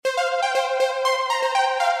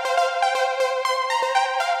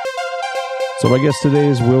So my guest today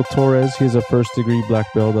is Will Torres. He is a first-degree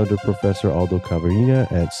black belt under Professor Aldo Cavarina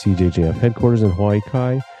at CJJF headquarters in Hawaii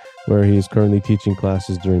Kai, where he is currently teaching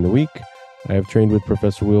classes during the week. I have trained with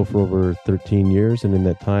Professor Will for over 13 years, and in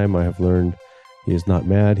that time I have learned he is not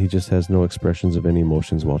mad. He just has no expressions of any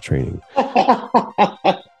emotions while training.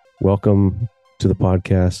 Welcome to the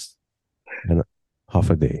podcast, and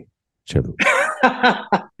half a day. Chelu.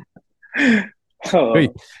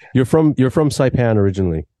 Wait, you're from Saipan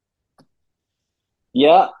originally.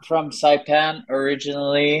 Yeah, from Saipan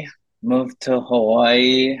originally, moved to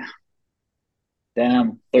Hawaii,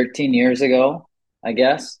 13 years ago, I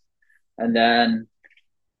guess. And then,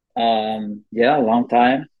 yeah, a long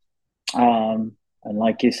time. And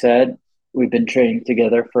like you said, we've been training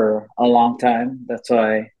together for a long time. That's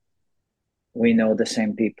why we know the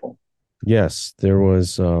same people. Yes, there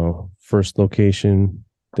was first location,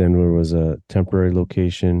 then there was a temporary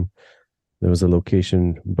location. There was a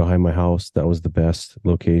location behind my house that was the best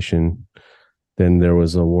location. Then there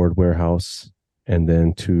was a Ward Warehouse, and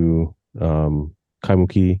then to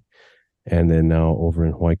Kaimuki, and then now over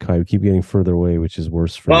in Hawaii Kai. We keep getting further away, which is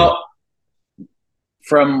worse for me. Well,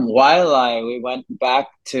 from Wailai, we went back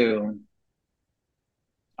to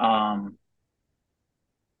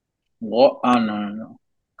no.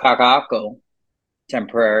 Kakako,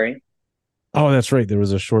 temporary. Oh, that's right. There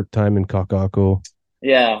was a short time in Kakako.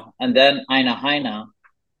 Yeah, and then Aina Haina.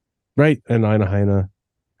 Right, and Aina Haina.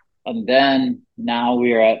 And then now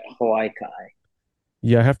we're at Hawaii Kai.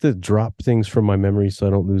 Yeah, I have to drop things from my memory so I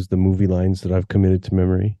don't lose the movie lines that I've committed to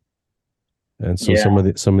memory. And so Yeah.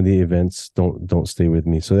 some of the events don't stay with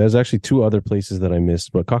me. So there's actually two other places that I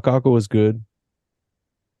missed, but Kakako was good.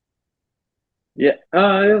 Yeah,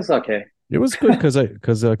 it was okay. It was good because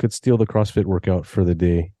I could steal the CrossFit workout for the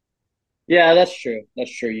day. Yeah, that's true.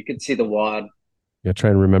 That's true. You can see the WOD. Yeah,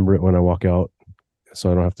 try and remember it when I walk out,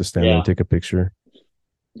 so I don't have to stand there and Yeah. take a picture.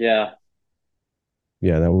 Yeah.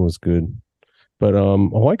 Yeah, that one was good. But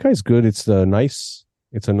Hawaii Kai is good. It's a nice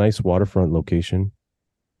waterfront location.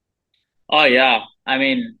 Oh, yeah. I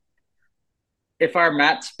mean, if our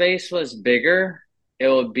mat space was bigger, it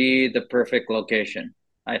would be the perfect location,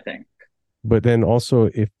 I think. But then also,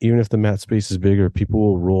 if even if the mat space is bigger, people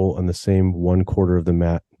will roll on the same 1/4 of the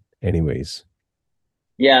mat anyways.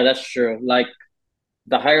 Yeah, that's true. Like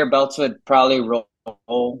the higher belts would probably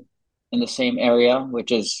roll in the same area,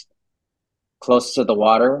 which is close to the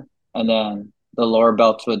water, and then the lower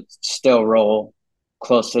belts would still roll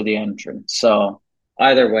close to the entrance. So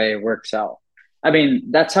either way, it works out. I mean,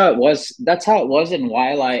 that's how it was. That's how it was in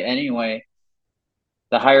Waialae anyway.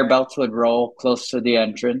 The higher belts would roll close to the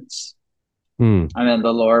entrance, Hmm. and then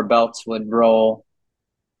the lower belts would roll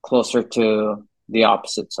closer to the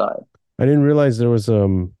opposite side. I didn't realize there was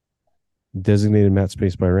designated mat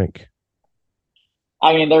space by rank.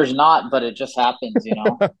 I mean, there's not, but it just happens, you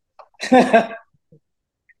know.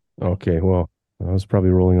 Okay, well, I was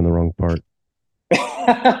probably rolling on the wrong part.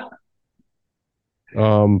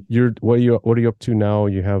 You're what are you up to now?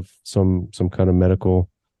 You have some kind of medical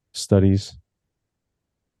studies.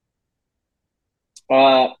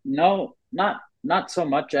 No, not so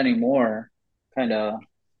much anymore. Kind of.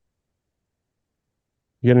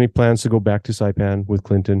 You got any plans to go back to Saipan with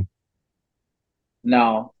Clinton?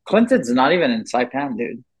 No, Clinton's not even in Saipan,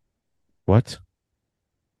 dude. What?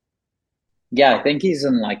 Yeah, I think he's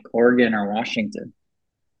in like Oregon or Washington.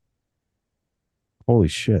 Holy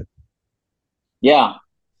shit. Yeah,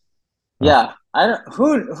 Uh, yeah. I don't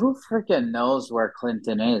who freaking knows where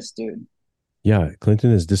Clinton is, dude. yeah,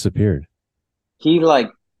 Clinton has disappeared. He like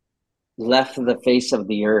left the face of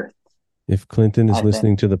the earth, If Clinton is I think.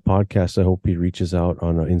 listening to the podcast, I hope he reaches out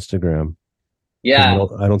on Instagram because Yeah,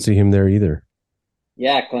 I don't see him there either.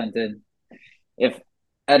 yeah, Clinton. If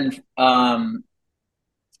and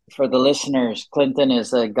for the listeners, Clinton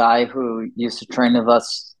is a guy who used to train with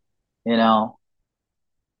us, you know,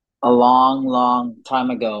 a long, long time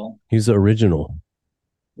ago. He's the original.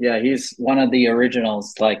 Yeah, he's one of the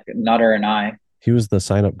originals, like Nutter and I. He was the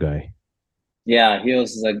sign up guy. Yeah, he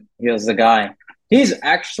was the guy. He's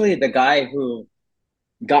actually the guy who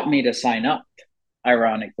got me to sign up,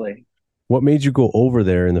 ironically. What made you go over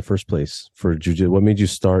there in the first place for jujitsu? What made you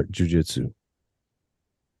start jujitsu?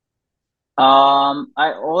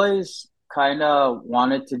 I always kind of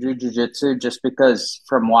wanted to do jujitsu just because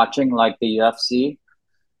from watching like the UFC,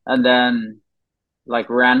 and then like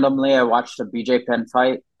randomly I watched a BJ Penn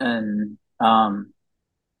fight, and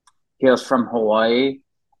he was from Hawaii,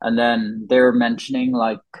 and then they were mentioning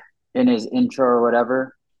like in his intro or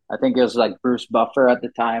whatever, I think it was like Bruce Buffer at the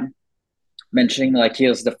time, mentioning like he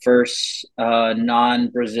was the first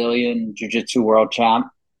non-Brazilian jiu-jitsu world champ.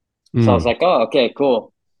 So I was Mm. like, oh, okay,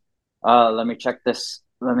 cool. Let me check this.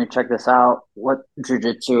 Let me check this out. What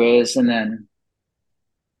jujitsu is, and then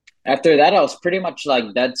after that, I was pretty much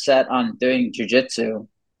like dead set on doing jujitsu.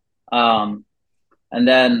 Um, and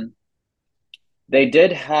then they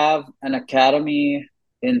did have an academy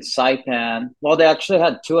in Saipan. Well, they actually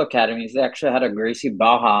had two academies. They actually had a Gracie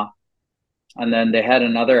Baja, and then they had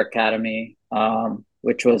another academy,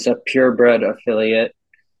 which was a purebred affiliate.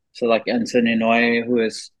 So like Enson Inoue, who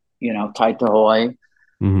is tied to Hawaii.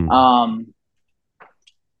 Hmm. Um,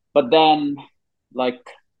 but then like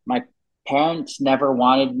my parents never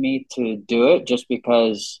wanted me to do it just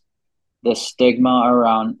because the stigma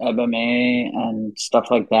around MMA and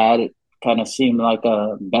stuff like that. It kind of seemed like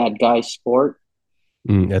a bad guy sport.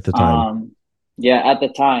 At the time. Um, yeah, at the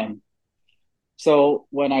time. So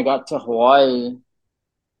when I got to Hawaii,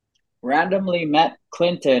 randomly met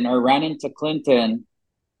Clinton or ran into Clinton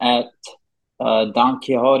at Don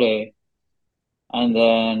Quixote, and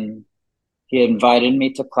then he invited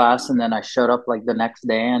me to class, and then I showed up like the next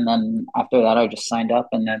day, and then after that, I just signed up,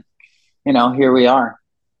 and then here we are.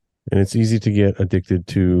 And it's easy to get addicted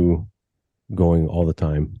to going all the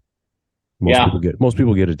time. Yeah, Most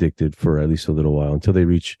people get addicted for at least a little while until they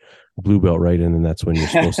reach blue belt, right? And then that's when you're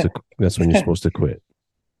supposed to quit.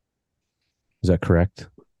 Is that correct?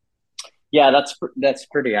 yeah, that's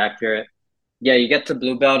pretty accurate. Yeah, you get to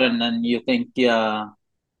blue belt, and then you think you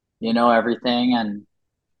know everything, and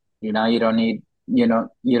you don't need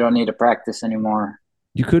to practice anymore.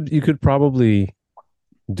 You could probably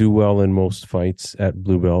do well in most fights at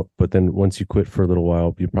blue belt, but then once you quit for a little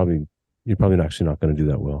while, you're probably actually not going to do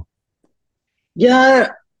that well. Yeah,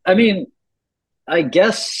 I mean, I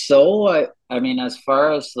guess so. I mean, as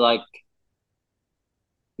far as like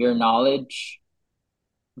your knowledge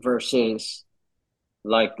versus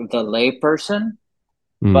like the lay person,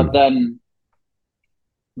 but Mm.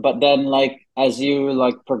 then like as you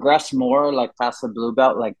like progress more like past the blue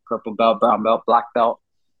belt, like purple belt, brown belt, black belt,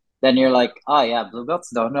 then you're like, oh yeah, blue belts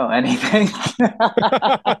don't know anything.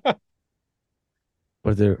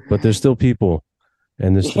 But they're still people,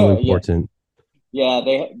 and they're still Yeah, yeah, important, yeah.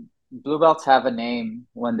 They blue belts have a name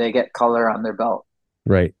when they get color on their belt.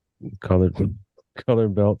 right? Colored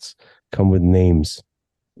colored belts come with names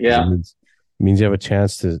because Yeah, it means you have a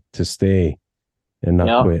chance to stay and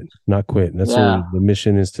yeah, not quit. That's yeah, the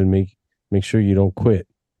mission is to make sure you don't quit.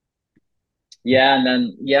 yeah. And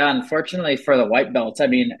then yeah, unfortunately for the white belts, I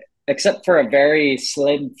mean, except for a very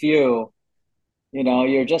slim few,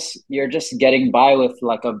 you're just getting by with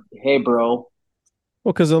like a hey bro.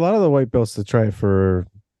 Well, because a lot of the white belts to try it for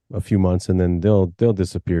a few months and then they'll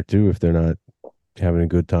disappear too if they're not having a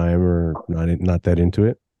good time or not that into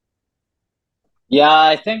it. Yeah,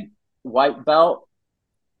 I think white belt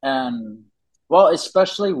and well,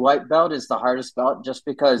 especially white belt is the hardest belt just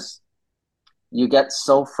because you get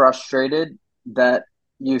so frustrated that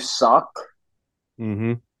you suck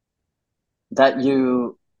Mm-hmm. that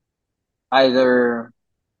you either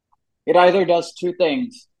it either does two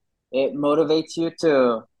things. It motivates you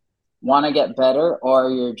to want to get better or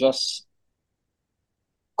you just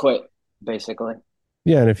quit basically.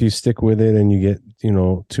 Yeah, and if you stick with it and you get,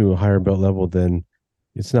 to a higher belt level, then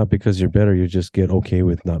it's not because you're better. You just get okay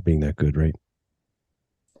with not being that good, right?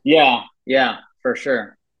 Yeah, yeah, for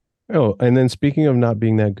sure. Oh, and then speaking of not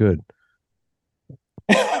being that good,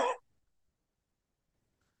 I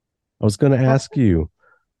was going to ask you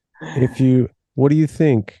what do you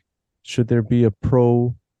think? Should there be a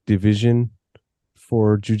pro division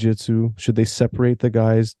for jujitsu? Should they separate the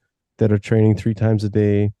guys that are training 3 times a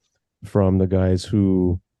day from the guys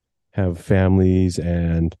who have families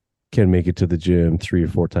and can make it to the gym 3 or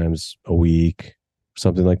 4 times a week,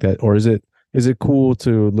 something like that? Or is it cool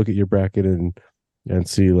to look at your bracket and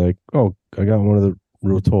see like, oh, I got one of the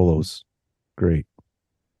Rotolos. Great.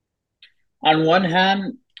 On one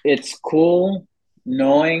hand, it's cool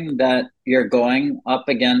knowing that you're going up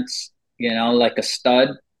against, like a stud.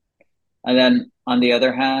 And then on the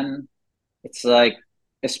other hand, it's like,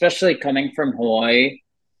 especially coming from Hawaii,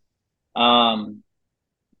 um,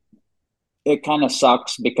 it kind of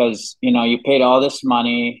sucks because, you paid all this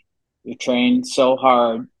money, you trained so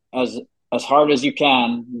hard as hard as you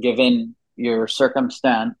can given your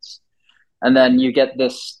circumstance. And then you get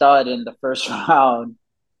this stud in the first round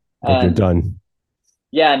And you're and done.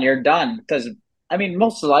 yeah, and you're done. Because I mean,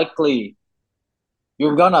 most likely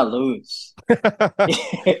you're gonna lose. You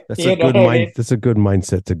know what I mean? That's a good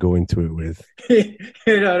mindset to go into it with.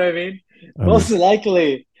 You know what I mean? I Most mean,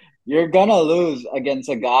 likely you're gonna lose against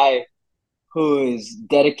a guy who is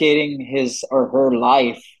dedicating his or her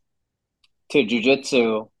life to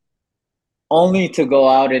jujitsu only to go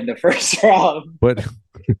out in the first round. but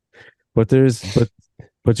but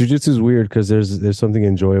But jujitsu is weird because there's something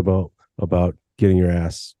enjoyable about getting your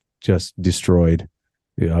ass just destroyed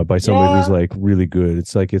by somebody who's Yeah, like really good.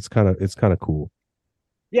 It's like it's kind of cool.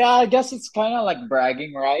 yeah, I guess it's kind of like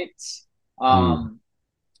bragging rights. Mm, Um,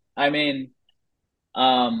 I mean,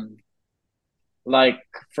 um, like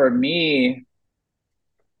for me,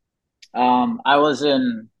 I was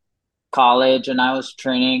in college and I was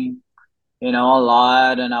training, a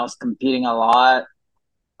lot, and I was competing a lot.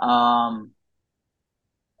 Um,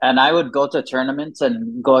 and I would go to tournaments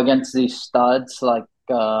and go against these studs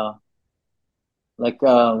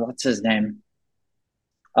what's his name?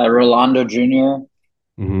 Rolando Jr.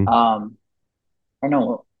 hmm. Or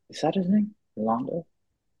no, is that his name? Rolando?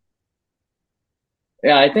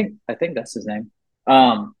 Yeah, I think that's his name.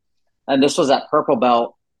 And this was at purple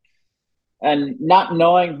belt, and not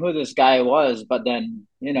knowing who this guy was, but then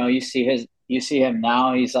you see him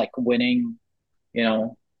now. He's like winning, you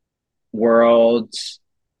know, worlds,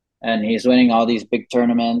 and he's winning all these big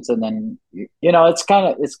tournaments. And then it's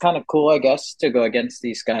kind of cool, I guess, to go against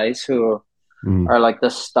these guys who Mm. are like the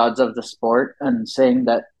studs of the sport, and saying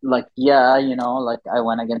that, like, yeah, like I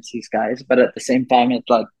went against these guys, but at the same time, it's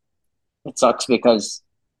like it sucks because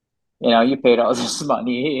you paid all this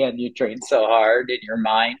money and you trained so hard in your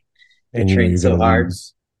mind. You And you know trained you're gonna so hard.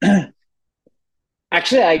 lose.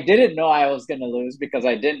 Actually, I didn't know I was gonna lose because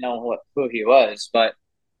I didn't know who he was, but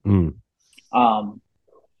Mm. um,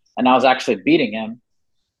 and I was actually beating him.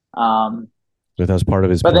 Um, But that's part of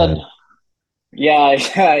his but then plan. yeah,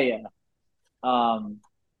 yeah, yeah. Um,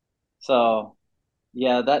 so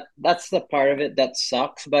yeah, that's the part of it that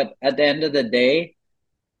sucks. But at the end of the day,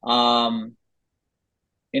 um,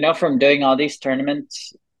 from doing all these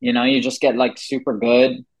tournaments, you just get like super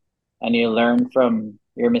good, and you learn from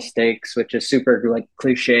your mistakes, which is super like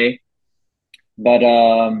cliche. But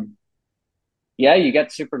yeah, you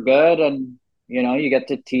get super good, and you get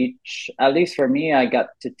to teach. At least for me, I got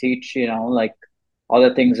to teach, like all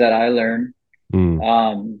the things that I learned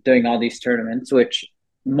Mm. doing all these tournaments, which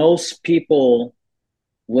most people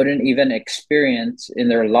wouldn't even experience in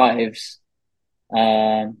their lives.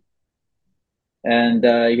 Um, and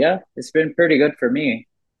yeah, it's been pretty good for me.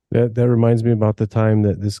 That reminds me about the time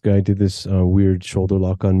that this guy did this weird shoulder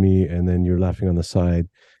lock on me, and then you're laughing on the side,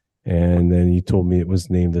 and then you told me it was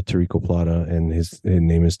named the Tarico Plata, and his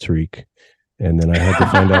name is Tariq, and then I had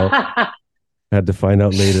to find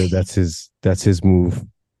out later that's his move.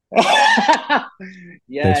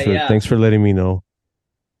 Yeah, yeah, Thanks for letting me know.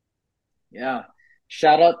 yeah.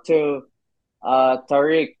 Shout out to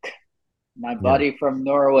Tariq, my Yeah, buddy from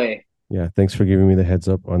Norway. yeah. Thanks for giving me the heads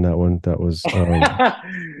up on that one. That was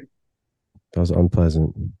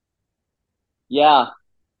unpleasant. Yeah,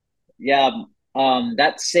 yeah.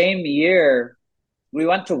 That same year, we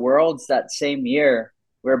went to Worlds that same year.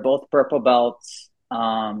 We were both purple belts.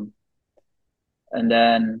 And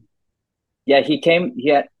then yeah, he came.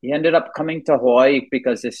 He ended up coming to Hawaii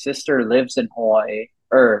because his sister lives in Hawaii,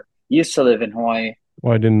 or used to live in Hawaii.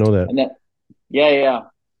 Oh, I didn't know that. And then yeah, yeah.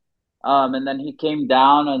 And then he came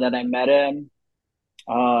down, and then I met him.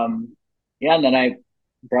 Yeah, and then I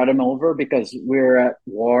brought him over because we were at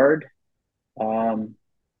Ward. Um,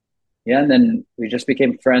 yeah, and then we just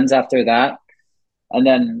became friends after that. And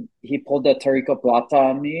then he pulled the Tarico Plata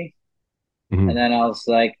on me. And Mhm. then I was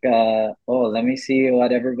like, oh, let me see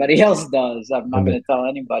what everybody else does. I'm not And going they to tell and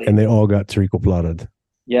anybody. they all got Tarico Plotted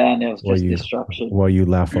Yeah, and it was just destruction. while you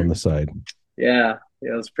laugh on the side. Yeah,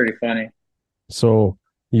 it was pretty funny. So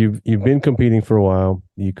you've been competing for a while.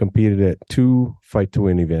 You competed at two Fight to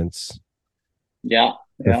Win events. Yeah,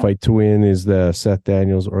 The yeah. Fight to Win is the Seth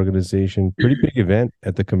Daniels organization. Pretty big event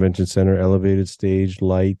at the convention center. Elevated stage,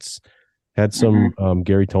 lights. Had some. Hmm.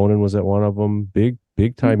 Gary Tonin was at one of them. Big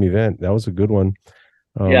time event. That was a good one.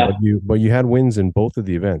 Yeah. But you had wins in both of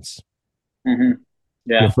the events. Hmm.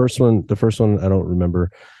 Yeah. The first one I don't remember,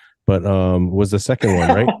 but was the second one,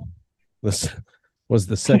 right? This was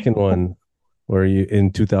the second one where you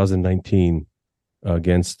in 2019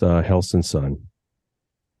 against Helson Son.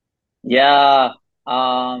 Yeah.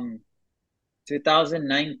 Um,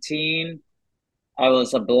 2019, I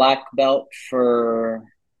was a black belt for,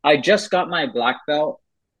 I just got my black belt.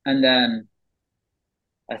 And then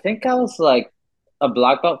I think I was like a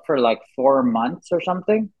black belt for like 4 months or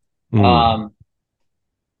something. Mm. Um,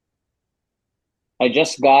 I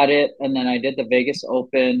just got it, and then I did the Vegas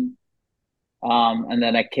Open. And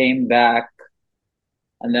then I came back,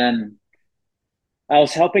 and then I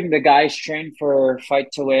was helping the guys train for Fight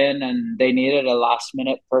to Win, and they needed a last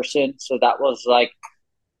minute person. So that was like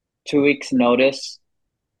 2 weeks notice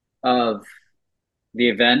of the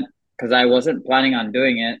event because I wasn't planning on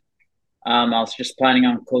doing it. I was just planning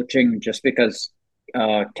on coaching just because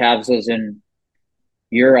Cavs was in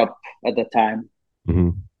Europe at the time. Hmm.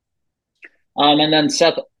 And then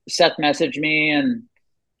Seth messaged me and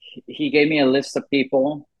he gave me a list of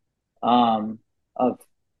people of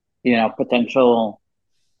potential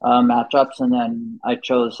matchups, and then I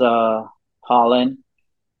chose Holland.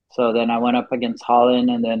 So then I went up against Holland,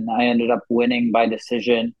 and then I ended up winning by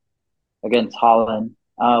decision against Holland,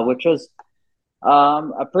 which was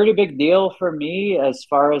a pretty big deal for me as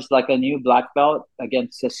far as like a new black belt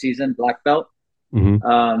against a seasoned black belt. Hmm.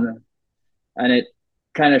 Um, and it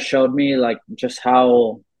kind of showed me like just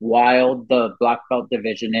how wild the black belt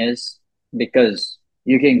division is, because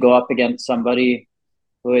you can go up against somebody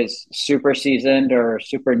who is super seasoned or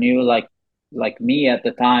super new, like me at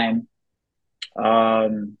the time.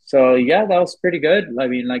 So yeah, that was pretty good. I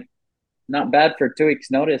mean, like, not bad for 2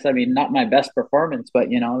 weeks notice. I mean, not my best performance, but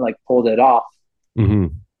like pulled it off. Hmm.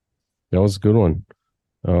 That was a good one.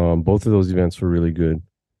 Both of those events were really good.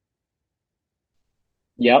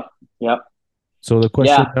 Yep, yep. So the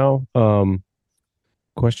Yeah.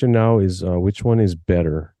 question now is which one is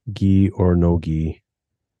better, gi or no gi?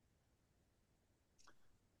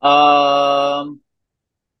 Um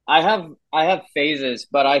I have phases,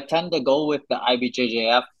 but I tend to go with the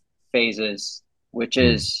IBJJF phases, which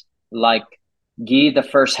Mm. is like gi the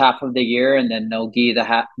first half of the year and then no gi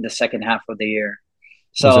the second half of the year.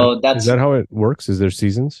 Is that So is that's that how it works? Is there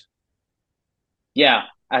seasons? yeah,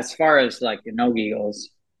 as far as like no gi goes.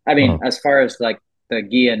 I mean, Oh. as far as like the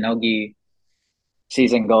gi and no gi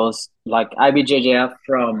season goes, like IBJJF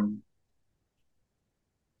from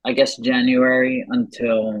I guess January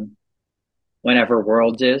until whenever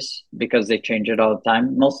Worlds is, because they change it all the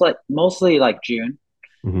time. Mostly like June.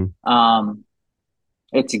 Hmm. Um,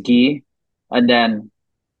 it's gi, and then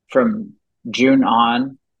from June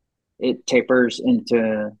on, it tapers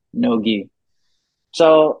into no gi.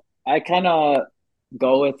 So I kind of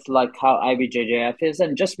go with like how IBJJF is,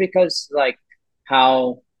 and just because like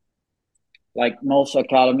how like most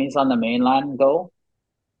academies on the mainland go,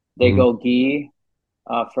 they Hmm. go gi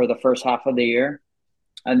for the first half of the year,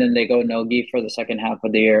 and then they go no gi for the second half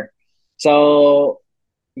of the year. So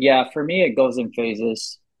yeah, for me it goes in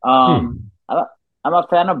phases. Hmm. I'm a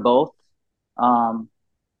fan of both. Um,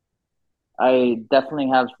 I definitely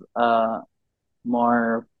have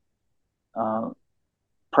more uh,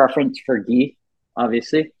 preference for gi,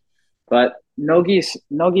 obviously, but no gi's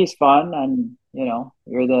fun, and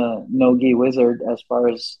you're the no gi wizard as far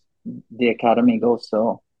as the academy goes.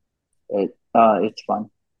 So it's fun.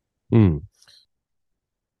 Hmm.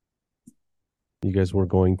 You guys were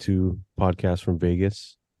going to podcast from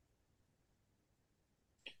Vegas.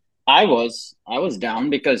 I was down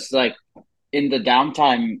because like in the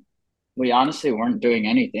downtime we honestly weren't doing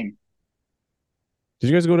anything. Did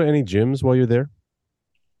you guys go to any gyms while you're there?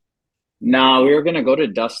 No, we were gonna go to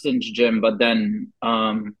Dustin's gym, but then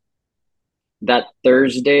that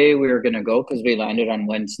Thursday we were gonna go because we landed on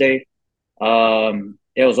Wednesday.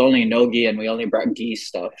 It was only no-gi and we only brought gi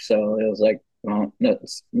stuff, so it was like, well,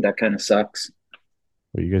 that kind of sucks.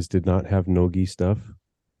 But you guys did not have no-gi stuff.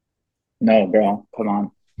 No, bro, come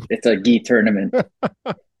on, it's a gi tournament.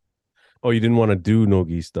 Oh, you didn't want to do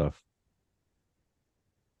no-gi stuff.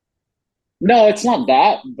 No, it's not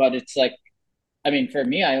that, but it's like, I mean, for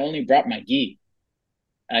me, I only brought my gi.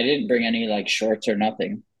 I didn't bring any like shorts or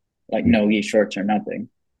nothing, like You no-gi shorts or nothing.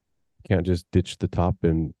 can't just ditch the top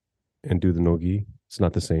and do the no-gi. It's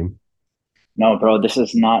not the same. No, bro, this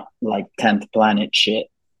is not like 10th planet shit.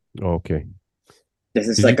 Oh, okay. This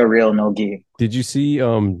is Did you like a real no-gi. did you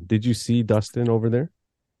see Dustin over there?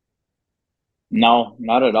 No,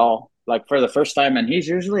 not at all. Like for the first time, and he's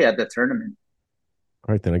usually at the tournament.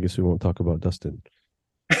 All right, then I guess we won't talk about Dustin.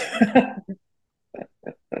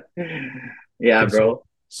 Yeah, Okay,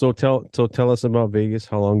 so bro. tell us about Vegas.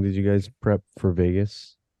 How long did you guys prep for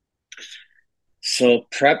Vegas? So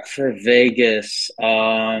prep for Vegas.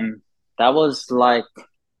 That was like,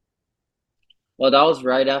 well, that was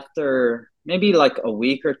right after, maybe like a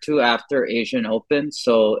week or two after Asian Open.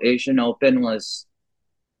 So Asian Open was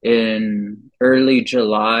in early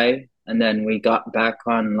July, and then we got back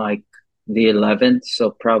on like the 11th.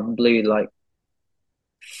 So probably like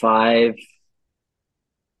five,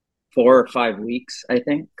 4 or 5 weeks, I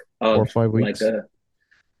think, Four of or five like weeks?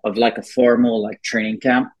 a formal like training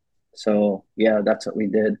camp. So yeah, that's what we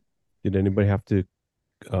did. Did anybody have to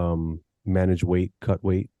manage weight, cut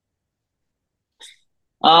weight?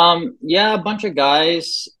 Yeah, a bunch of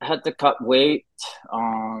guys had to cut weight.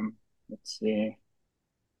 Let's see,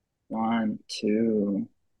 one, two,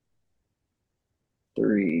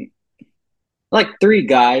 three, like three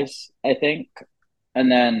guys, I think,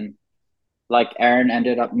 and then like Aaron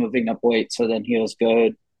ended up moving up weight, so then he was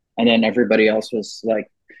good, and then everybody else was like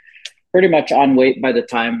pretty much on weight by the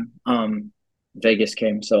time Vegas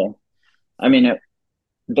came. So I mean,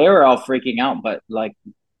 they were all freaking out, but like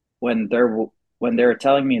when they're when they were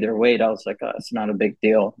telling me their weight, I was like, oh, it's not a big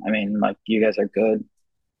deal. I mean, like you guys are good,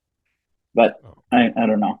 but Oh. I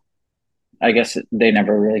don't know. I guess they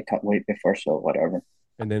never really cut weight before, so whatever.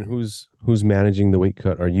 And then who's managing the weight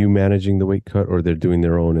cut? Are you managing the weight cut, or they're doing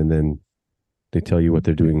their own, and then they tell you what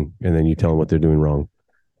they're doing, and then you tell them what they're doing wrong?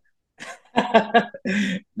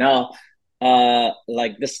 No,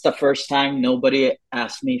 like this is the first time nobody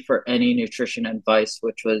asked me for any nutrition advice,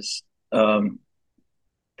 which was um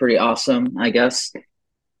pretty awesome, I guess.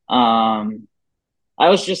 Um, I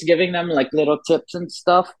was just giving them like little tips and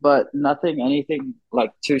stuff, but nothing, anything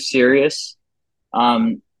like too serious.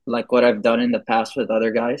 Like what I've done in the past with other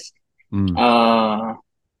guys. Mm. Uh,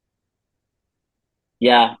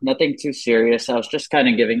 yeah, nothing too serious. I was just kind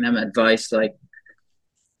of giving them advice, like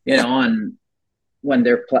on when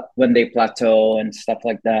they plateau and stuff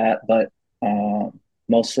like that. But uh,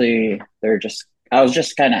 mostly they're just. I was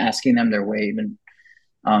just kind of asking them their weight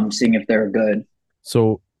and seeing if they're good.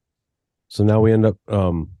 So so now we end up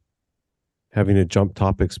having to jump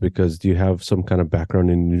topics because do you have some kind of background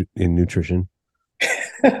in nutrition?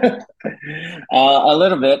 A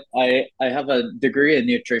little bit. I have a degree in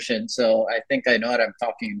nutrition, so I think I know what I'm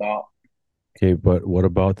talking about. Okay, but what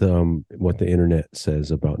about what the internet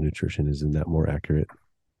says about nutrition? Isn't that more accurate?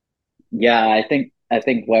 Yeah, I think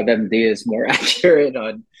WebMD is more accurate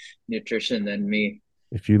on nutrition than me.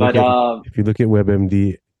 If you look But at if you look at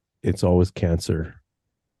WebMD, it's always cancer,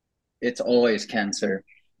 it's always cancer.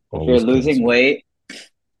 If you're always losing cancer, weight,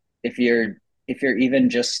 if you're if you're even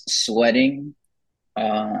just sweating,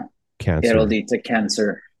 uh, it'll cancer. lead to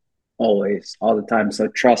cancer always, all the time. So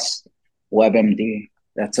trust WebMD.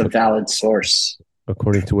 That's a Ac- valid source.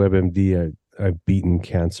 According to WebMD, I've beaten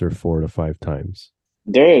cancer 4 to 5 times.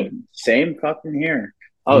 Dude, same fucking here.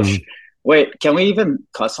 Oh, Mm. wait, can we even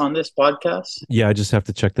cuss on this podcast? Yeah, I just have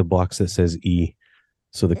to check the box that says E,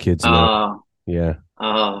 so the kids know. Uh, Yeah,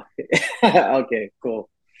 uh, okay, cool.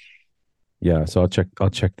 yeah. So I'll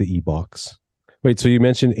check the E box. Wait, so you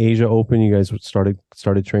mentioned Asia Open. You guys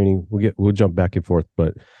started training. We'll jump back and forth,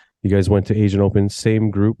 but you guys went to Asian Open, same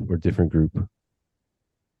group or different group?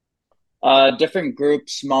 Different group,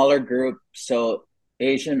 smaller group. So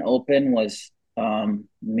Asian Open was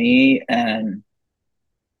me and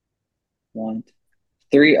one,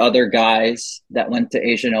 three other guys that went to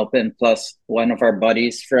Asian Open, plus one of our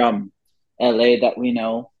buddies from LA that we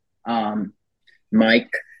know,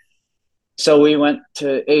 Mike. So we went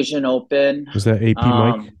to Asian Open. Was that AP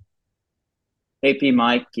Mike? Um, AP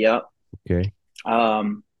Mike, yep. Okay.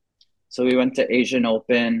 Um, so we went to Asian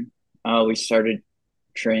Open. We started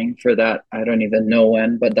training for that. I don't even know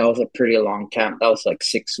when, but that was a pretty long camp. That was like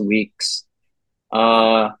 6 weeks.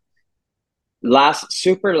 Uh,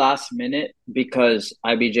 last minute because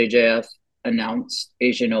IBJJF announced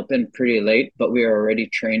Asian Open pretty late, but we were already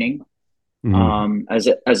training Hmm. as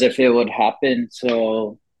if it would happen.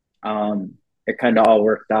 So it kind of all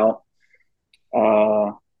worked out.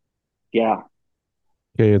 Uh, yeah.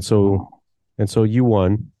 Okay, and so you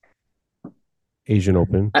won Asian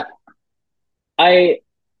Open. I I,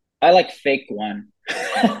 I like fake one.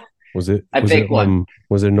 Was it I was it fake one.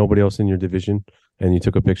 was there nobody else in your division and you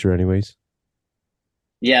took a picture anyways?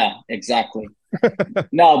 Yeah, exactly.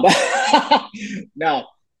 No, but no.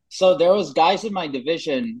 So there was guys in my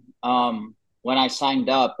division when I signed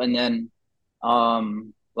up, and then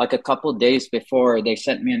like a couple days before, they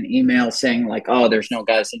sent me an email saying like, "Oh, there's no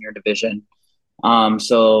guys in your division.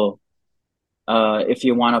 So if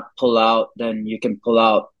you want to pull out, then you can pull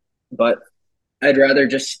out. But I'd rather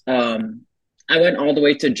just I went all the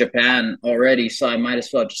way to Japan already, so I might as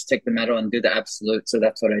well just take the medal and do the absolute. So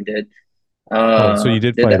that's what I did. Oh, so you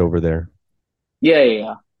did Did fight that. over there. Yeah, yeah,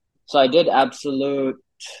 yeah. So I did absolute,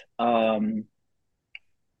 um,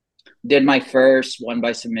 did my first one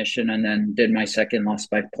by submission, and then did my second lost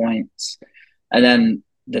by points. And then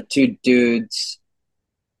the two dudes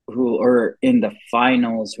who are in the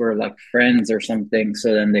finals were like friends or something.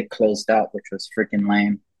 So then they closed out, which was freaking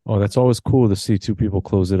lame. Oh, that's always cool to see two people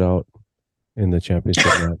close it out in the championship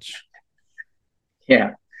match.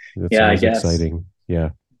 Yeah, That's yeah, I always guess. exciting. Yeah.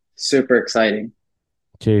 Super exciting.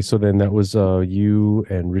 Okay, so then that was you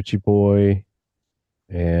and Richie Boy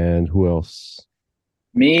and who else?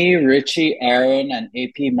 Me, Richie, Aaron, and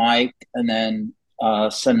AP Mike, and then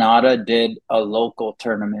Sonata did a local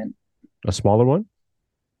tournament. A smaller one?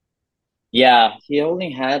 Yeah, he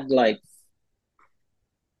only had like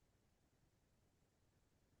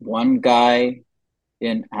one guy.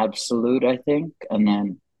 in absolute, I think, and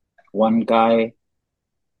then one guy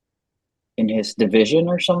in his division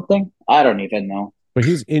or something. I don't even know. But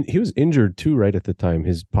he was injured too, right at the time.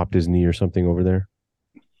 His popped his knee or something over there.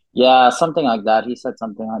 Yeah, something like that. He said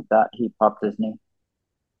something like that. He popped his knee.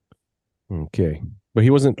 Okay. But he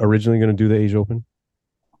wasn't originally going to do the Asia Open.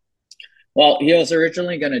 Well, he was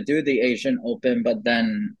originally going to do the Asian Open, but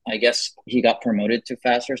then I guess he got promoted too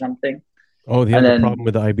fast or something. Oh, he And had the problem then,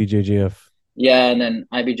 with the IBJJF. yeah, and then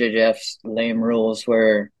IBJJF's lame rules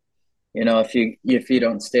where, if you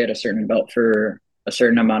don't stay at a certain belt for a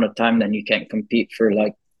certain amount of time, then you can't compete for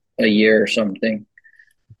like a year or something.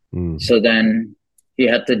 Mm. So then he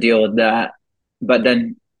had to deal with that. But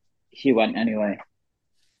then he went anyway.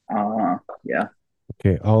 Yeah.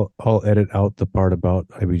 Okay, I'll edit out the part about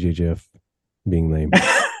IBJJF being lame.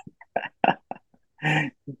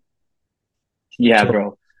 Yeah, So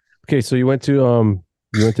bro. okay, so you went to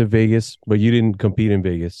Vegas, but you didn't compete in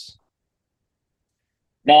Vegas.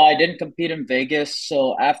 No, I didn't compete in Vegas.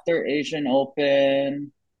 So after Asian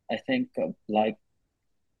Open, I think like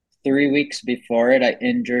 3 weeks before it, I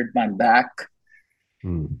injured my back.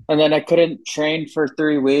 Mm. And then I couldn't train for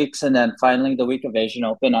 3 weeks. And then finally, the week of Asian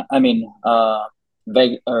Open,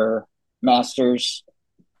 Vegas or Masters,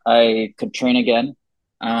 I could train again.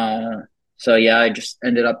 So yeah, I just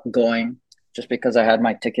ended up going just because I had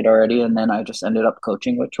my ticket already. And then I just ended up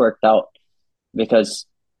coaching, which worked out because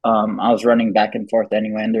I was running back and forth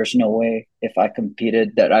anyway, and there's no way if I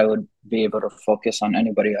competed that I would be able to focus on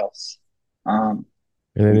anybody else um,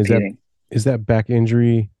 And then competing. is that back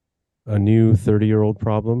injury a new 30-year-old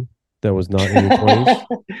problem that was not in your 20s?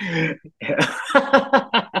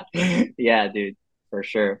 Yeah, dude, for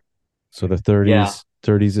sure. So the Yeah,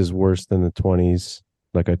 30s is worse than the 20s,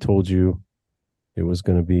 like I told you it was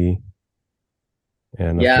going to be,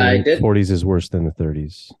 and the yeah, 40s is worse than the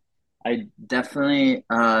 30s. I definitely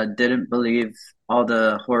didn't believe all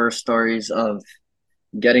the horror stories of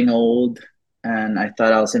getting old, and I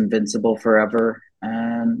thought I was invincible forever,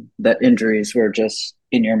 and that injuries were just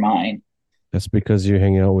in your mind. That's because you're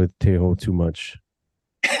hanging out with Tejo too much.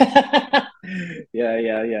 Yeah,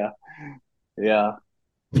 yeah, yeah, yeah,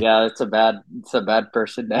 yeah. It's a bad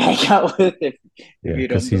person to hang out with if Yeah, you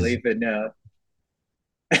because don't believe in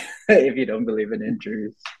if you don't believe in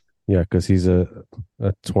injuries. he's a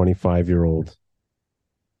 25-year-old.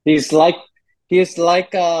 He's like he's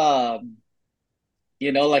like like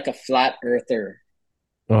a flat earther.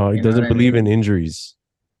 He You know what doesn't I believe in mean? injuries.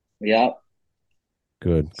 Yeah,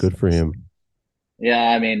 Good for him. yeah.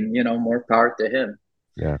 I mean, more power to him.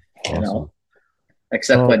 Yeah, You know, awesome.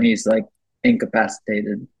 except Um, when he's like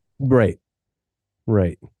incapacitated. right,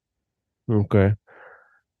 right. Okay.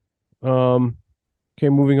 Um, okay,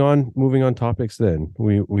 moving on topics then.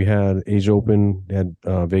 We had Asia Open, had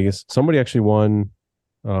Vegas. Somebody actually won,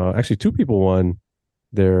 actually two people won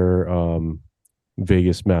their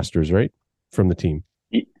Vegas Masters, right? From the team.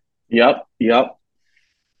 Yep, yep.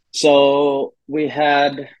 So we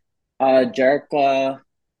had Jerica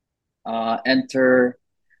enter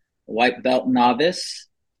white belt novice.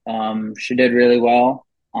 She did really well.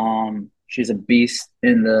 She's a beast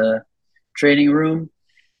in the training room.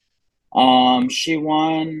 She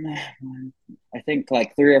won, I think,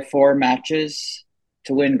 like 3 or 4 matches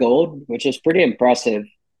to win gold, which is pretty impressive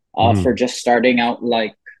for Mm-hmm. just starting out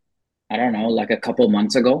like, I don't know, like a couple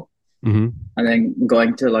months ago, Mm-hmm. and then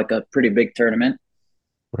going to like a pretty big tournament.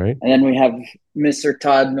 Right. And then we have Mr.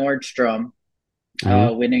 Todd Nordstrom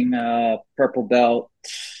Mm-hmm. winning purple belt,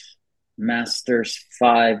 Masters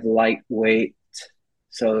 5 lightweight.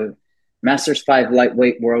 So, Masters 5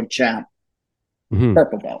 lightweight world champ, Mm-hmm.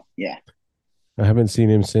 purple belt. Yeah. I haven't seen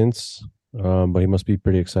him since, but he must be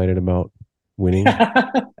pretty excited about winning.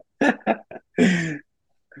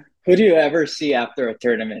 Who do you ever see after a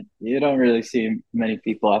tournament? You don't really see many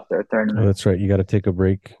people after a Oh, tournament. that's right. You got to take a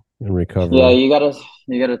break and Yeah, recover.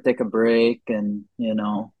 you gotta take a break and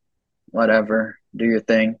whatever, do your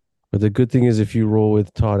thing. But the good thing is, if you roll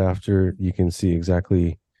with Todd after, you can see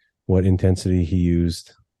exactly what intensity he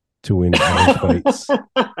used to win all his fights.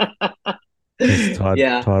 Because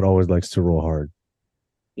Yeah, Todd always likes to roll hard.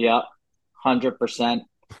 yeah, 100%,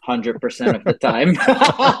 100% of the time.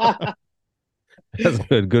 That's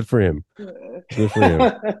good. Good for him. Good for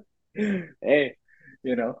him. Hey,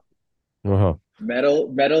 you know, Uh-huh.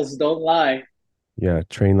 medals don't lie. Yeah,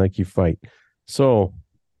 train like you fight. So,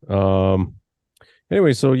 um,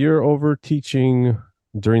 anyway, so you're over teaching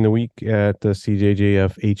during the week at the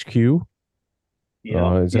CJJF HQ.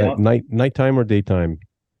 Yep, Is that yep. nighttime or daytime?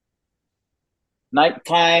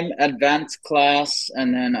 Nighttime advanced class,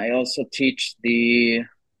 and then I also teach the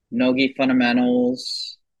Nogi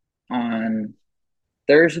fundamentals on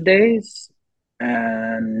Thursdays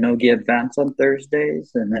and Nogi Advance on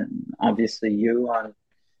Thursdays, and then obviously you on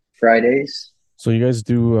Fridays. So you guys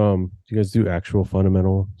do actual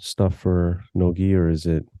fundamental stuff for Nogi, or is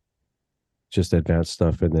it just advanced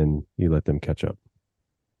stuff and then you let them catch up?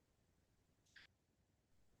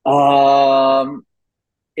 Um,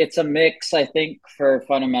 it's a mix, I think, for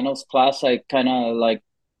fundamentals class. I kind of like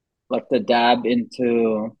to dab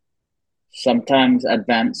into sometimes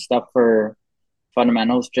advanced stuff for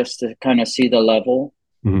fundamentals just to kind of see the level.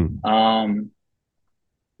 Mm-hmm. Um,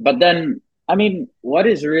 but then, I mean, what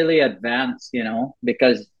is really advanced,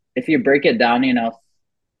 Because if you break it down enough,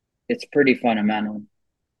 it's pretty fundamental.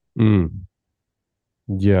 Mm.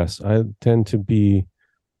 Yes, I tend to be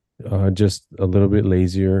just a little bit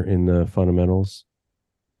lazier in the fundamentals,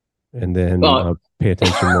 and then Well, pay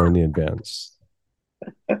attention more in the advanced.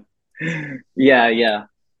 yeah, yeah.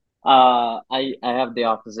 I have the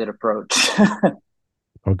opposite approach.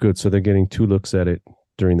 Oh, good. So they're getting two looks at it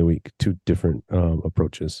during the week, two different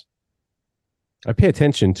approaches. I pay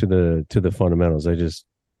attention to the fundamentals. I just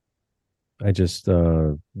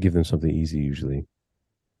give them something easy usually.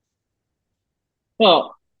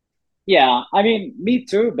 Well, yeah, I mean, me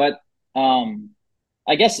too, but um,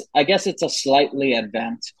 I guess it's a slightly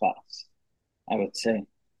advanced class, I would say.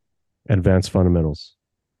 Advanced fundamentals.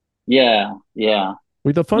 Yeah, yeah,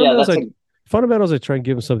 With the yeah. fundamentals, fundamentals, I try and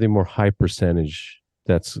give them something more high percentage.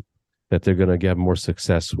 That they're gonna get more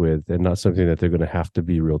success with, and not something that they're gonna have to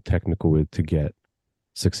be real technical with to get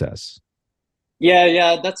success. Yeah,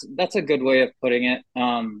 yeah. That's a good way of putting it.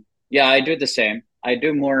 Yeah, I do the same. I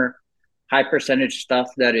do more high percentage stuff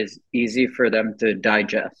that is easy for them to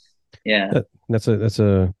digest. Yeah, That's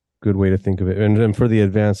a good way to think of it. And for the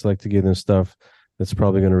advanced, I like to give them stuff that's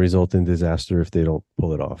probably going to result in disaster if they don't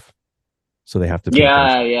pull it off. So they have to pay yeah,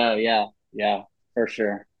 attention. yeah, yeah, yeah. For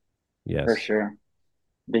sure, for Yes. sure.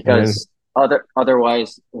 And then Because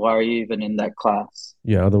otherwise, why are you even in that class?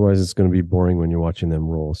 yeah, otherwise it's going to be boring when you're watching them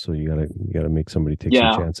roll. So you gotta make somebody take some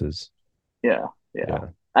Yeah, chances. yeah, yeah. Yeah.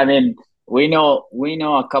 I mean, we know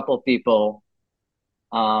a couple people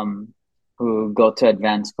um who go to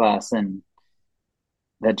advanced class and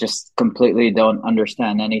that just completely don't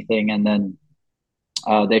understand anything, and then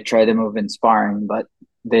they try the move in sparring, but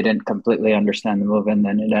they didn't completely understand the move, and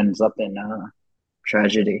then it ends up in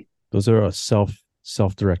tragedy. Those are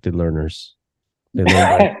self directed learners. They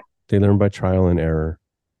learn by they learn by trial and error.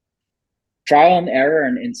 Trial and error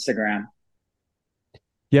and Instagram.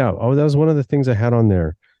 Yeah. Oh, that was one of the things I had on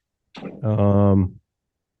there. Um,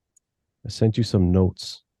 I sent you some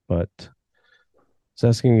notes, but it's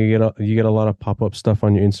asking you get a lot of pop up stuff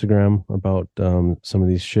on your Instagram about some of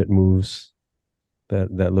these shit moves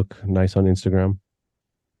that look nice on Instagram.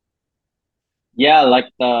 Yeah, like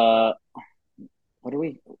the what do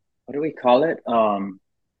we what do we call it?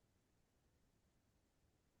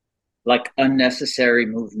 Like unnecessary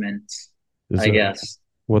movements, There's I a guess.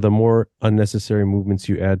 Well, the more unnecessary movements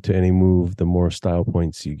you add to any move, the more style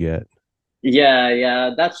points you get. Yeah,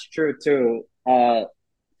 yeah, that's true too. And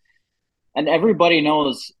everybody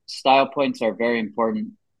knows style points are very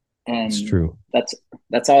important, It's and true. that's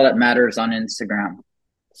that's all that matters on Instagram.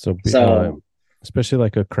 So, So especially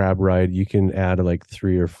like a crab ride, you can add like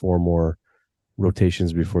three or four more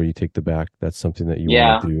rotations before you take the back. That's something that you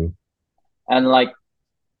want to yeah, do. and like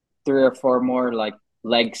three or four more like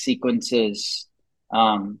leg sequences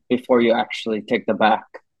before you actually take the back.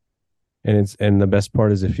 And the best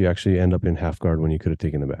part is if you actually end up in half guard when you could have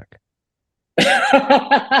taken the back.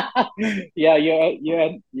 Yeah,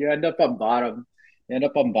 you end up on bottom. You end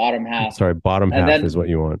up on bottom half. Sorry, bottom And half is then what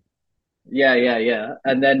you want. yeah, yeah, yeah.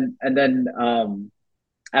 And then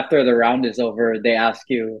after the round is over, they ask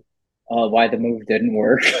you why the move didn't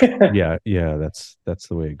work. Yeah, yeah, that's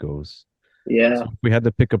the way it goes. So Yeah. if we had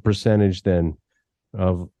to pick a percentage then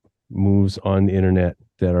of moves on the internet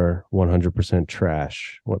that are 100%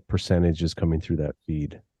 trash, what percentage is coming through that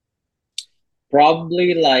feed?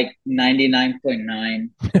 Probably like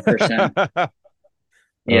 99.9%. All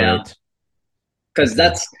Yeah. right. Because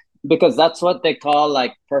Okay. that's what they call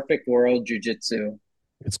like perfect world jujitsu.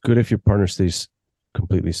 It's good if your partner stays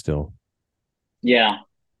completely still. Yeah.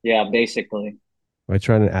 Yeah, basically. I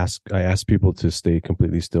ask people to stay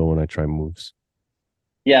completely still when I try moves.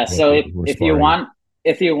 Yeah, When so we're if you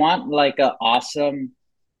sparring. want like a awesome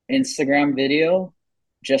Instagram video,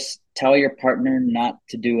 just tell your partner not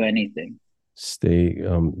to do anything. Stay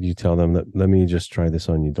you tell them that let me just try this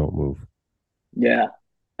on you, don't move. Yeah.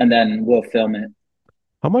 And then we'll film it.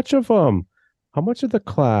 How much of how much of the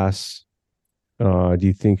class do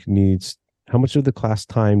you think needs how much of the class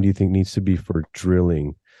time do you think needs to be for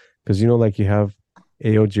drilling? Because you know, like you have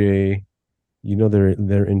AOJ,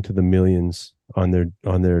 they're into the millions on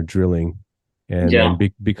their drilling, and then Yeah,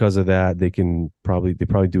 because of that, they probably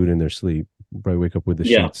do it in their sleep. Probably wake up with the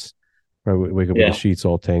yeah, sheets. Probably wake up with the yeah. sheets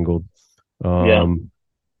all tangled. Yeah. Um,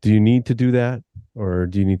 do you need to do that, or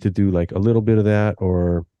do you need to do like a little bit of that,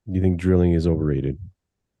 or do you think drilling is overrated?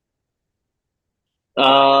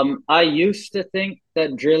 I used to think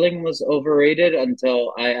that drilling was overrated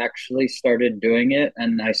until I actually started doing it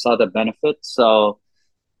and I saw the benefits. So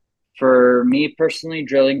for me personally,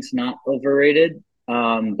 drilling's not overrated.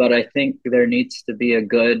 But I think there needs to be a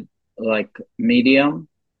good like medium.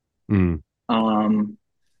 Mm, Um,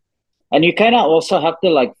 and you kind of also have to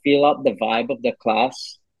like feel out the vibe of the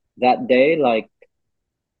class that day. Like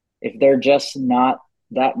if they're just not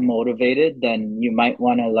that motivated, then you might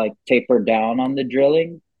want to like taper down on the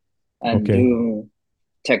drilling and okay. do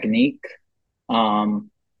technique.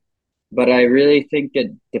 Um, but I really think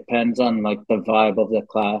it depends on like the vibe of the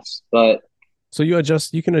class. But So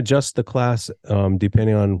you can adjust the class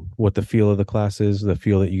depending on what the feel of the class is, the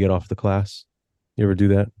feel that you get off the class. You ever do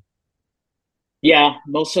that? yeah,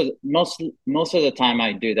 most of the time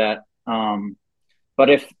I do that. But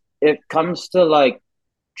if it comes to like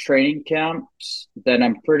training camps, then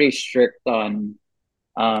I'm pretty strict on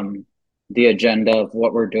um the agenda of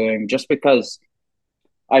what we're doing, just because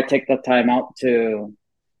I take the time out to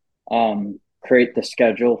create the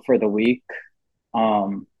schedule for the week.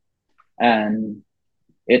 Um, and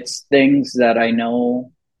it's things that I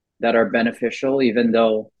know that are beneficial, even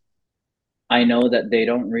though I know that they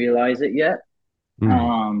don't realize it yet.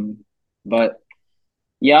 Mm. But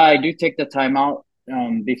yeah, I do take the time out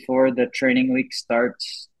before the training week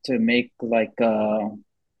starts to make like a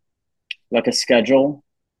schedule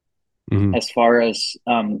Hmm. as far as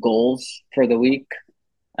goals for the week,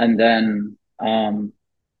 and then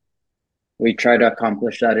we try to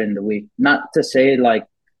accomplish that in the week. Not to say like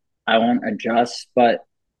I won't adjust, but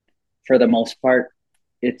for the most part,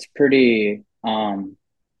 it's pretty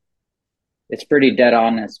it's pretty dead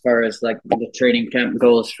on as far as like the training camp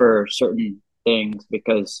goes for certain things.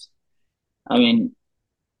 Because I mean,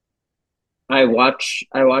 I watch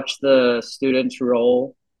the students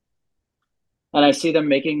roll and I see them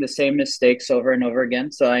making the same mistakes over and over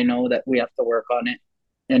again, so I know that we have to work on it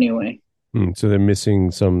anyway. Mm. So they're missing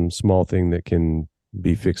some small thing that can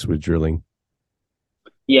be fixed with drilling.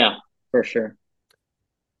 Yeah, for sure.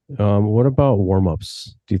 What about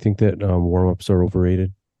warm-ups? Do you think that warm-ups are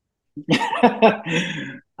overrated?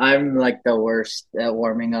 I'm like the worst at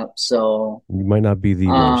warming up, so You might not be the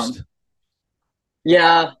um worst.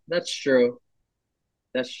 yeah, that's true.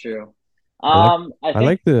 That's true. I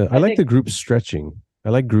like I I like the think group stretching. I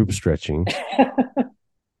like group stretching.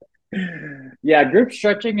 yeah, group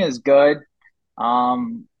stretching is good.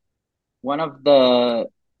 Um, one of the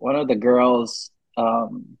one of the girls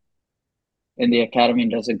in the academy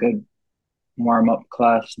does a good warm up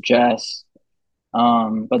class, Jess.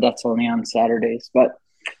 But that's only on Saturdays. But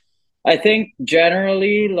I think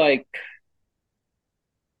generally, like,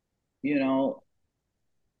 you know,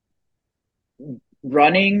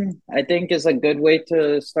 running, I think is a good way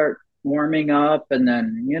to start warming up. And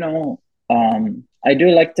then, I do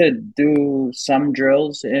like to do some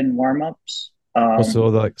drills in warm ups. Also,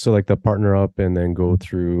 like the partner up and then go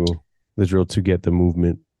through the drill to get the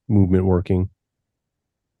movement working.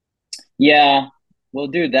 Yeah, we'll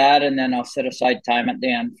do that. And then I'll set aside time at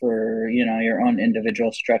the end for, your own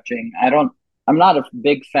individual stretching. I'm not a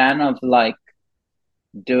big fan of like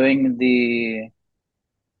doing the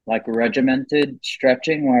like regimented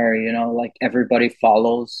stretching where like everybody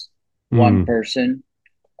follows one Mm. person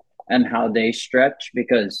and how they stretch,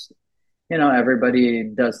 because everybody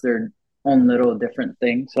does their own little different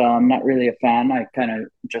thing, so I'm not really a fan. I kind of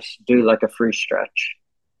just do like a free stretch.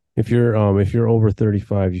 If you're over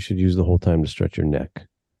 35, you should use the whole time to stretch your neck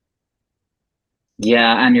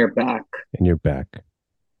Yeah, and your back. and your back.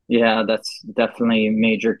 Yeah, that's definitely a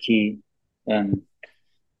major key. And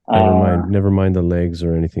uh Never mind the legs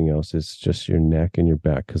or anything else. It's just your neck and your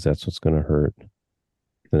back because that's what's going to hurt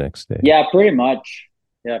the next day. yeah, pretty much.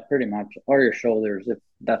 Yeah, pretty much. Or your shoulders if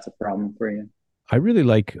that's a problem for you. I really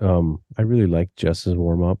like Jess's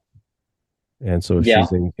warm up. And so Yeah.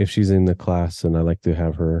 if she's in the class, and I like to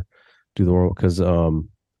have her do the warm up because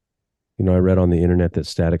I read on the internet that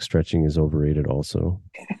static stretching is overrated also.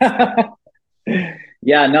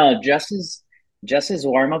 Yeah, no, Jess's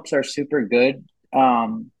warm-ups are super good.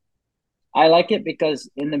 I like it because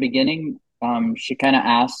in the beginning, she kind of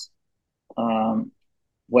asks um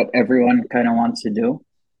what everyone kind of wants to do,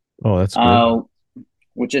 Oh, that's good. uh,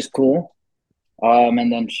 which is cool.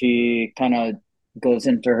 And then she kind of goes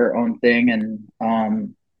into her own thing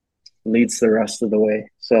and leads the rest of the way.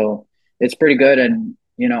 So it's pretty good, and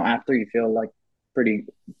after you feel like pretty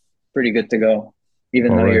pretty good to go,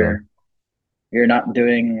 even All though right on. you're not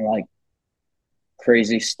doing like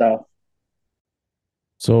crazy stuff.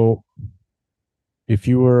 So if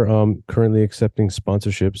you were currently accepting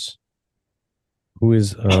sponsorships, who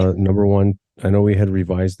is number one? I know we had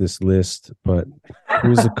revised this list, but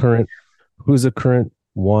who is the current who's the current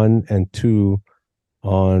one and two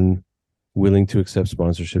on willing to accept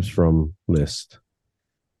sponsorships from list?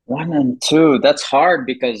 One and two, that's hard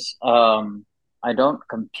because I don't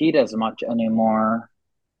compete as much anymore.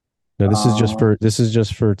 Now Um, this is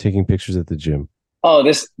just for taking pictures at the gym.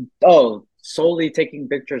 oh, solely taking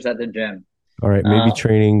pictures at the gym. All right, maybe Uh,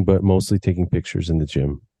 training, but mostly taking pictures in the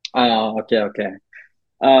gym. okay, okay.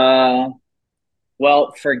 Uh,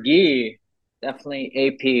 well, for gi, definitely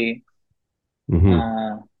AP.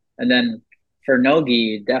 Mm-hmm. And then for no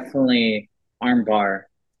gi, definitely armbar.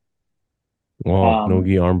 Oh, Um,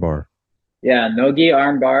 Nogi armbar. yeah, no gi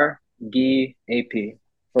armbar, gi AP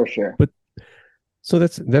for sure. But so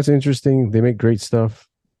that's interesting. They make great stuff.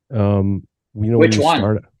 When Which you one?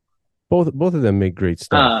 start, both of them make great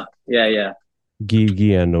stuff. Yeah, yeah,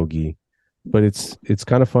 Gi and no gi. But it's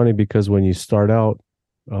kind of funny because when you start out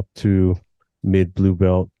up to mid blue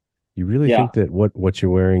belt, you really yeah. think that what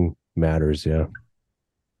you're wearing matters. Yeah.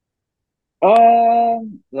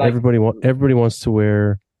 Like, Everybody wants to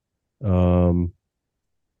wear um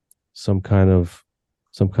some kind of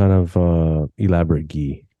elaborate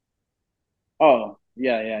gi. oh,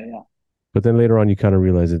 yeah, yeah, yeah. But then later on you kind of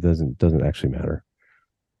realize it doesn't actually matter.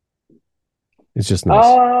 It's just nice.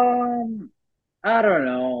 Um, I don't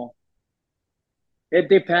know. It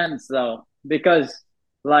depends though, because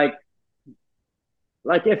like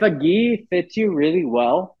like if a gi fits you really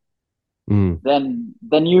well, Mm,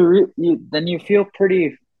 then you feel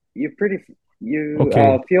pretty you pretty you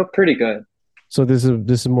okay. feel pretty good. So this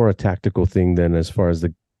is more a tactical thing than as far as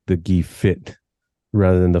the gi fit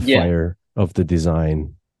rather than the Yeah. fire of the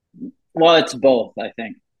design. Well, it's both, I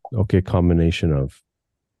think. Okay, combination of.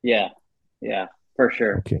 Yeah. Yeah, for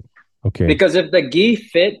sure. Okay. Okay. Because if the gi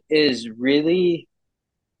fit is really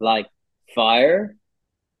like fire,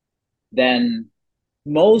 then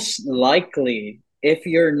most likely if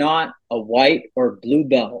you're not a white or blue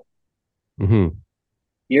belt, Hmm.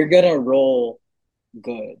 you're gonna roll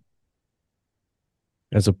good.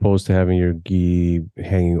 As opposed to having your gi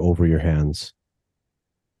hanging over your hands.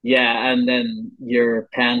 Yeah, and then your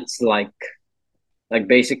pants like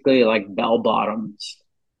basically like bell bottoms.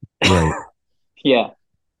 Right. Yeah.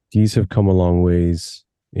 Gis have come a long ways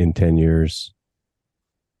in 10 years.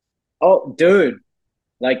 Oh, dude.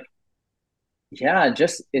 Like, yeah,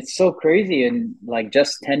 just it's so crazy in like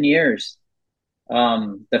just 10 years.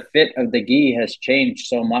 The fit of the gi has changed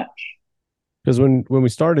so much. Because when we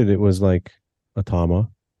started, it was like Atama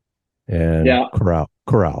and Yeah. Corral.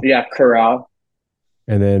 Yeah, corral.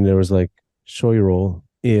 And then there was like show your roll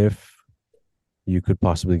if you could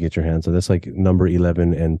possibly get your hands on. That's like number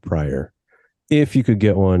 11 and prior. If you could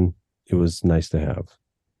get one, it was nice to have,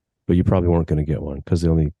 but you probably weren't going to get one because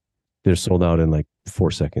they're sold out in like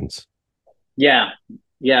 4 seconds. Yeah.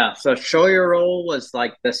 Yeah. So show your roll was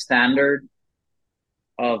like the standard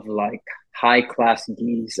of like high class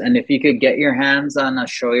gis. And if you could get your hands on a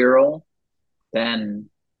show your roll, then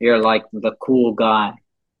you're like the cool guy.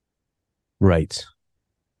 Right.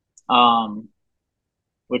 Um,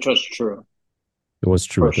 which was true It was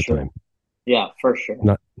true for at the sure. time. Yeah, for sure.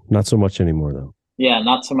 Not not so much anymore though. Yeah,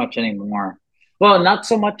 not so much anymore. Well, not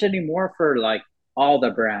so much anymore for like all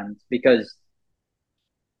the brands because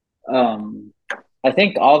um I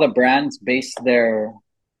think all the brands base their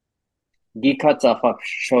gi cuts off of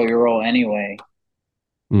Shoyoro anyway.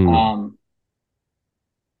 Mm, Um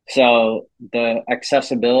so the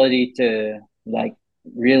accessibility to like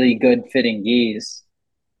really good fitting gis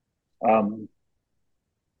um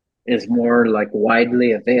is more like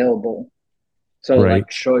widely available. So right. like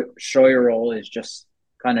Shoyoro is just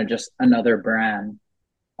kind of just another brand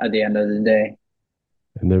at the end of the day.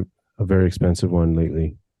 And they're a very expensive one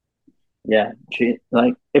lately. Yeah,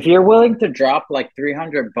 like if you're willing to drop like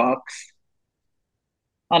 $300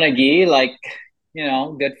 on a gi, like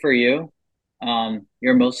good for you.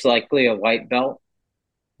 You're most likely a white belt.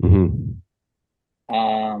 Hmm.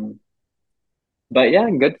 Um, but yeah,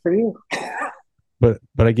 good for you. But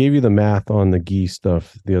I gave you the math on the gi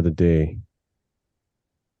stuff the other day.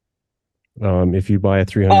 If you buy a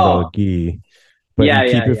 $300 Oh, gi, but you yeah,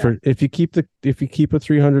 yeah, keep it yeah. for if you keep a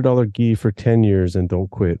 $300 gi for 10 years and don't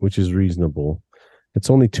quit, which is reasonable, it's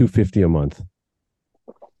only 250 a month.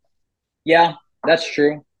 Yeah, that's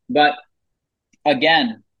true. But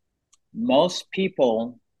again, most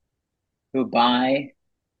people who buy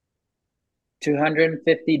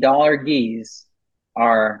 $250 gis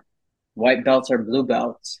are white belts or blue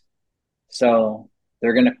belts. So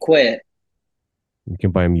they're gonna quit. You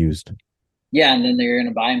can buy them used. Yeah, and then they're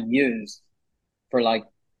gonna buy them used for like,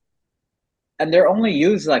 and they're only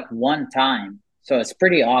used like one time. So it's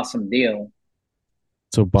pretty awesome deal.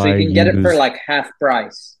 So So you buy can get it for used. like half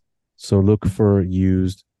price. So look for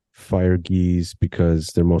used fire geese because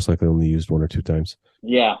they're most likely only used one or two times.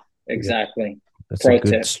 Yeah, Yeah, exactly. that's a Pro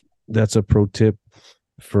good. tip. That's a pro tip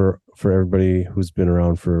for everybody who's been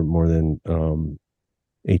around for more than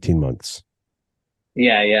 18 months.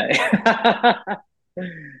 Yeah, yeah.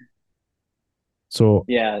 So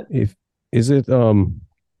Yeah. if is it do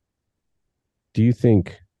you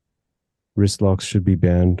think wrist locks should be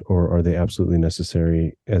banned or are they absolutely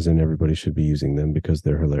necessary as in everybody should be using them because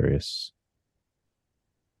they're hilarious?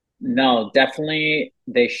 No, definitely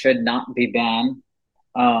they should not be banned.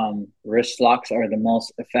 Wrist locks are the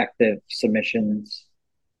most effective submissions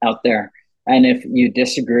out there. And if you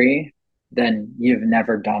disagree, then you've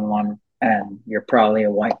never done one and you're probably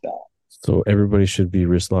a white belt. So everybody should be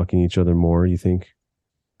wrist locking each other more, you think?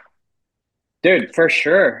 Dude, for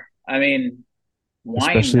sure. I mean,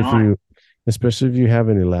 why Especially if not? you especially if you have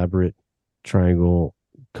an elaborate triangle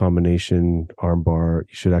combination armbar,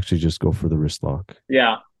 you should actually just go for the wrist lock.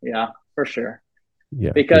 Yeah, yeah, for sure.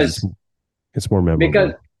 Yeah, because Because it's more because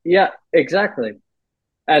memorable. yeah, exactly.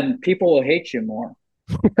 And people will hate you more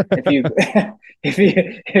if you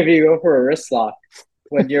if you go for a wrist lock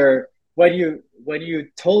when you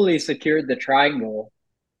totally secured the triangle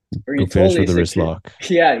or Go you finish totally with the wrist secure lock.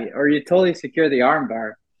 yeah or you totally secure the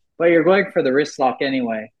armbar, but you're going for the wrist lock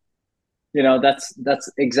anyway. You know that's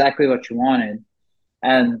exactly what you wanted.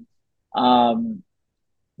 And um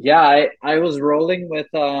yeah, I was rolling with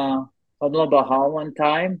Pablo Bahal one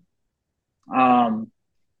time. Um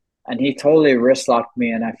and he totally wrist locked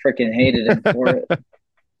me and I freaking hated him for it.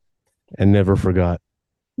 And never forgot.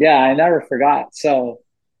 Yeah, I never forgot. So,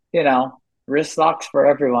 you know, wrist locks for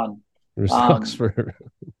everyone. Wrist locks Um, for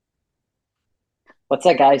what's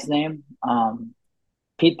that guy's name?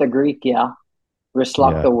 Pete the Greek, yeah. Wrist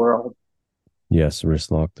lock yeah. the world. Yes,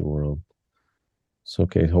 wrist lock the world. So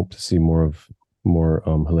okay, hope to see more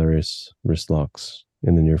hilarious wrist locks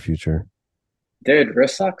in the near future. Dude,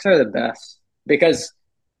 wrist locks are the best because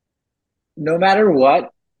no matter what,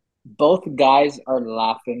 both guys are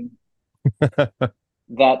laughing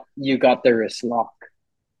that you got the wrist lock.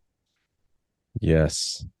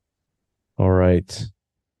 Yes. All right.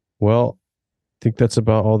 Well, I think that's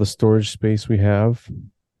about all the storage space we have.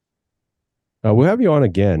 We'll have you on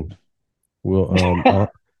again. We'll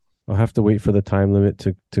I'll have to wait for the time limit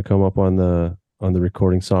to come up on the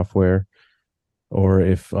recording software, or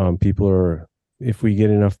if we get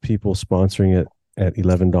enough people sponsoring it at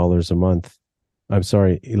 $11 a month. I'm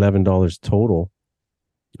sorry, $11 total.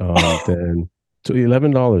 Then to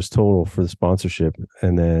 $11 total for the sponsorship,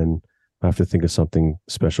 and then I have to think of something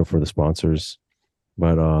special for the sponsors.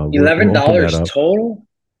 But Eleven we'll open that dollars up. total?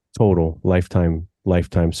 Total lifetime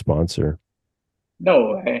sponsor.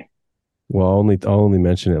 No way. Well, I'll only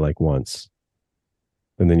mention it like once,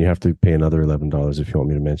 and then you have to pay another $11 if you want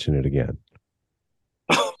me to mention it again.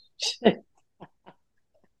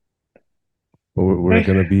 But we're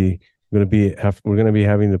gonna be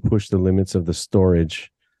having to push the limits of the storage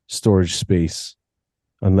space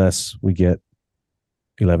unless we get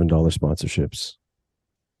 $11 sponsorships.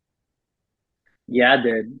 Yeah,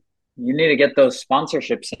 dude. You need to get those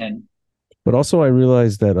sponsorships in. But also, I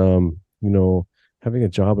realized that having a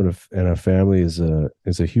job and a family is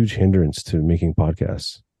a huge hindrance to making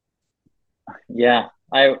podcasts. Yeah,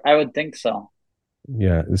 I would think so.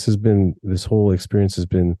 Yeah, this whole experience has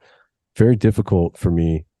been very difficult for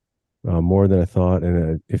me, more than I thought.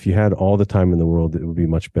 And if you had all the time in the world, it would be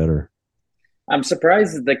much better. I'm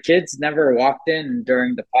surprised that the kids never walked in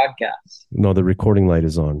during the podcast. No, the recording light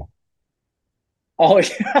is on. Oh,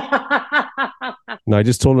 No, I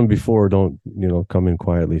just told them before, don't come in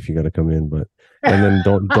quietly if you got to come in, and then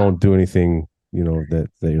don't do anything that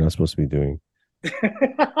you're not supposed to be doing.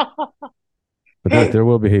 But they're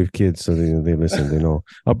well behaved kids, so they listen. They know.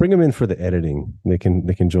 I'll bring them in for the editing. They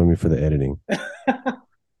can join me for the editing.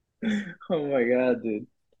 Oh my God, dude.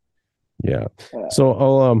 Yeah.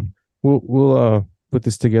 So we'll put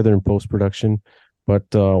this together in post production. But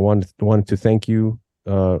wanted to thank you,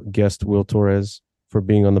 guest Will Torres, for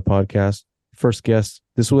being on the podcast. First guest.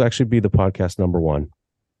 This will actually be the podcast number 1.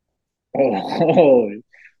 Oh,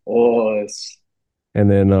 oh,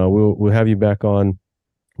 And then we'll have you back on.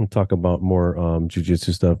 We'll talk about more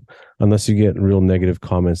jujitsu stuff. Unless you get real negative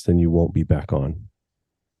comments, then you won't be back on.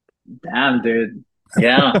 damn, dude.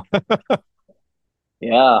 Yeah,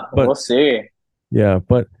 yeah. But We'll see. Yeah,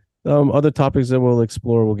 but other topics that we'll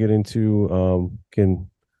explore, we'll get into. Can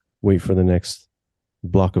wait for the next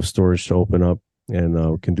block of storage to open up,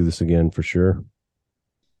 and we can do this again for sure.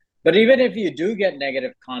 But even if you do get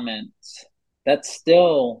negative comments, that's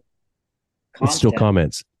still It's still content.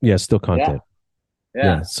 comments. Yeah, still Yeah. content. Yeah.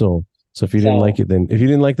 Yeah. So if you didn't like So it, then if you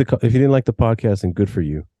didn't like if you didn't like the podcast, then good for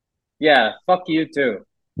you. yeah, fuck you too.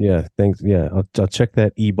 Yeah. Thanks. Yeah. I'll check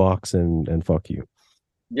that e-box and fuck you.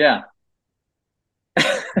 Yeah.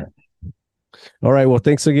 All right. Well,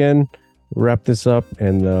 thanks again. Wrap this up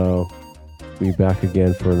and be back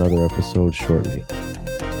again for another episode shortly.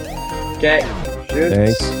 Okay. Shoot.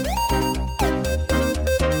 Thanks.